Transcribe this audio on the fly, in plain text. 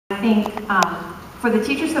think for the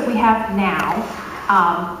teachers that we have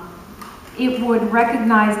now, it would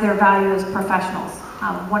recognize their value as professionals.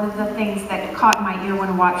 One of the things that caught my ear when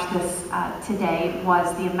I watched this today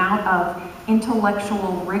was the amount of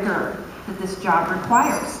intellectual rigor that this job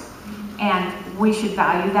requires. And we should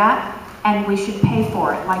value that, and we should pay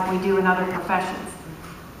for it like we do in other professions.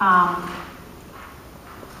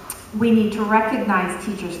 We need to recognize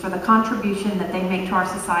teachers for the contribution that they make to our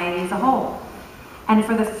society as a whole. And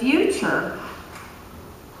for the future,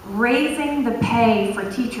 raising the pay for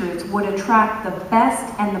teachers would attract the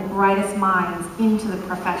best and the brightest minds into the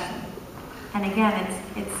profession. And again,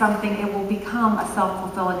 it's something, it will become a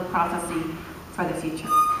self-fulfilling prophecy for the future.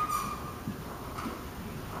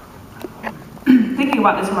 Thinking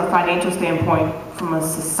about this from a financial standpoint, from a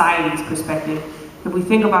society's perspective, if we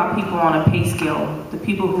think about people on a pay scale, the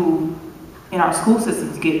people who in our school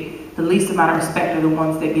systems get the least amount of respect are the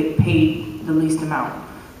ones that get paid the least amount.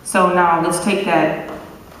 So now let's take that,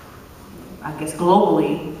 I guess,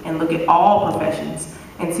 globally and look at all professions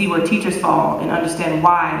and see where teachers fall and understand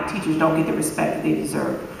why teachers don't get the respect that they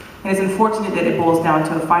deserve. And it's unfortunate that it boils down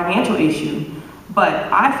to a financial issue, but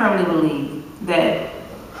I firmly believe that,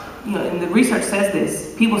 you know, and the research says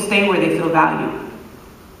this, people stay where they feel valued.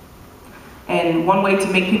 And one way to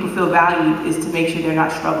make people feel valued is to make sure they're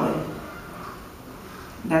not struggling.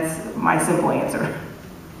 That's my simple answer.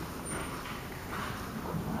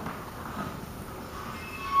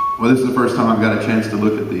 Well, this is the first time I've got a chance to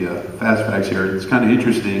look at the fast facts here. It's kind of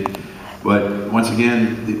interesting, but once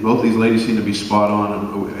again, both these ladies seem to be spot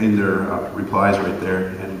on in their replies right there.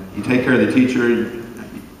 And you take care of the teacher,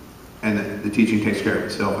 and the teaching takes care of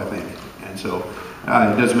itself, I think. And so it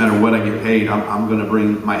doesn't matter what I get paid, I'm going to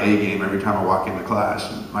bring my A game every time I walk into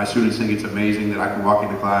class. And my students think it's amazing that I can walk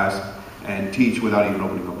into class and teach without even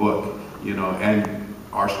opening a book, you know, and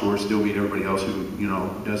our scores still beat everybody else who, you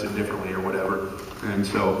know, does it differently or whatever. And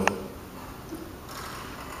so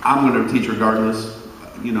I'm going to teach regardless,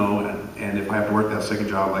 you know, and if I have to work that second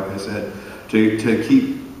job, like I said, to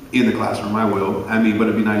keep in the classroom, I will. I mean, but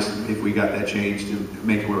it'd be nice if we got that changed to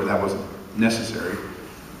make it where that wasn't necessary.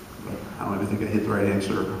 But I don't even think I hit the right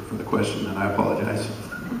answer for the question, and I apologize.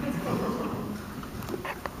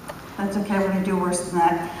 That's okay, we're going to do worse than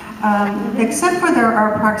that. Except for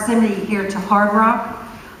our proximity here to Hard Rock,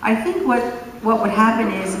 I think what would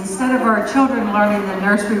happen is, instead of our children learning the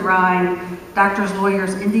nursery rhyme, doctors,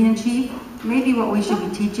 lawyers, Indian chief, maybe what we should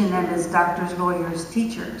be teaching them is doctors, lawyers,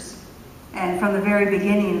 teachers. And from the very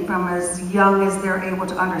beginning, from as young as they're able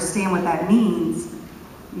to understand what that means,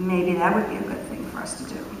 maybe that would be a good thing for us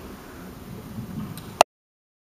to do.